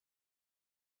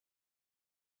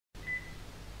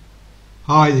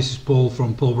Hi, this is Paul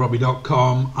from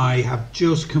paulrobbie.com. I have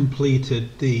just completed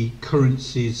the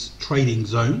currencies trading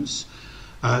zones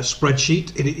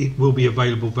spreadsheet. It will be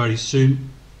available very soon.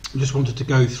 I just wanted to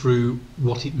go through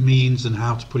what it means and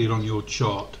how to put it on your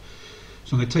chart.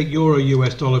 So I'm going to take Euro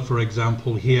US dollar for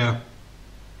example here.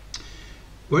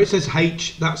 Where it says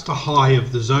H, that's the high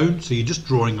of the zone. So you're just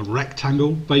drawing a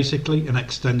rectangle basically and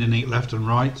extending it left and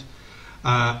right.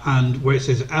 And where it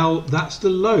says L, that's the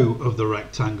low of the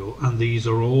rectangle, and these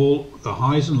are all the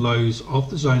highs and lows of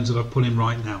the zones that I've put in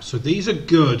right now. So these are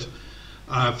good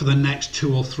for the next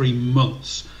 2 or 3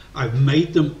 months. I've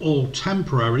made them all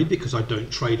temporary because I don't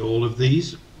trade all of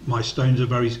these. My zones are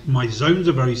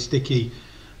very sticky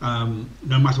no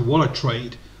matter what I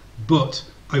trade, but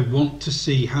I want to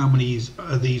see how many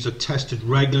of these are tested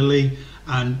regularly,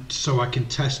 and so I can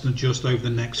test and adjust over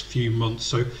the next few months.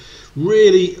 So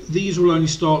really these will only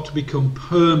start to become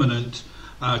permanent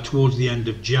towards the end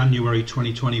of January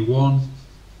 2021,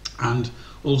 and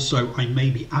also I may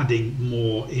be adding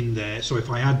more in there. So if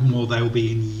I add more, they'll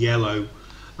be in yellow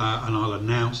and I'll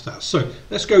announce that. So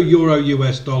let's go Euro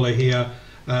US dollar here.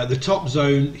 The top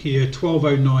zone here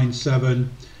 12.097,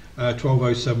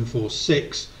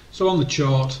 12.0746. So on the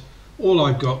chart, all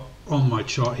I've got on my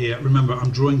chart here, remember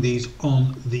I'm drawing these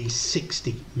on the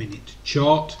 60-minute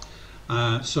chart.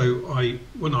 So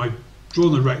when I draw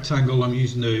the rectangle, I'm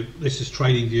using this is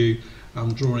TradingView.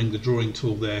 I'm drawing the drawing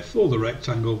tool there for the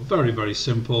rectangle, very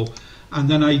simple, and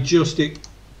then I adjust it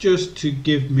just to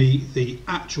give me the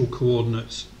actual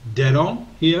coordinates dead on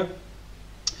here,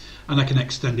 and I can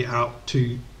extend it out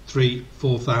to 3,000,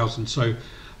 4,000. So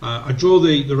I draw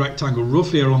the rectangle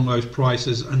roughly along those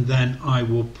prices, and then I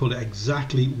will put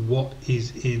exactly what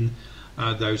is in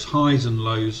those highs and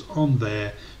lows on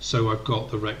there, so I've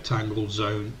got the rectangle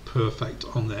zone perfect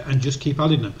on there, and just keep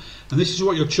adding them. And this is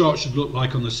what your chart should look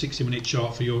like on the 60-minute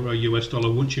chart for Euro US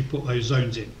dollar once you put those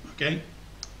zones in. Okay,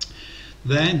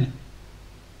 then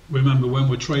remember, when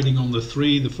we're trading on the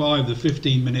 3, the 5, the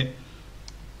 15-minute,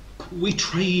 we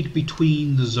trade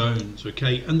between the zones,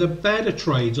 okay, and the better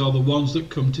trades are the ones that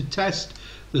come to test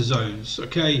the zones.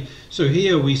 Okay, so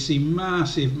here we see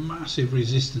massive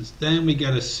resistance, then we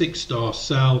get a 6-star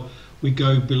sell, we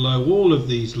go below all of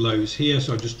these lows here,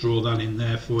 so I just draw that in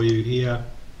there for you here.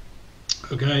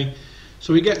 Okay,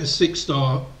 so we get the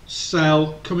 6-star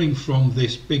sell coming from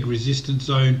this big resistance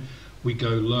zone, we go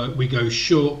low, we go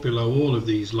short below all of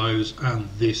these lows, and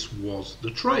this was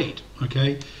the trade.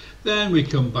 Okay, then we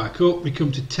come back up, we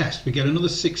come to test, we get another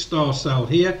 6-star sell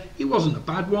here. It wasn't a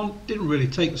bad one, didn't really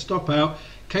take the stop out,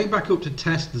 came back up to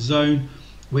test the zone,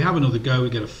 we have another go, we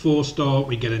get a 4-star,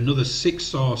 we get another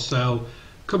 6-star sell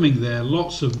coming there,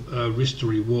 lots of risk to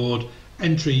reward.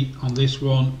 Entry on this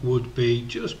one would be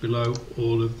just below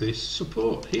all of this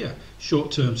support here,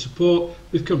 short-term support.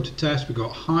 We've come to test, we've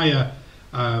got higher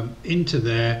into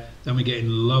there, then we get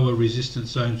in lower resistance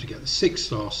zones, we get the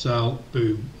 6-star sell,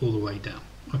 boom, all the way down.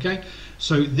 Okay,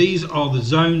 so these are the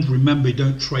zones. Remember,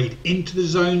 don't trade into the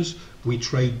zones, we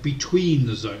trade between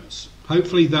the zones.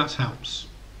 Hopefully that helps.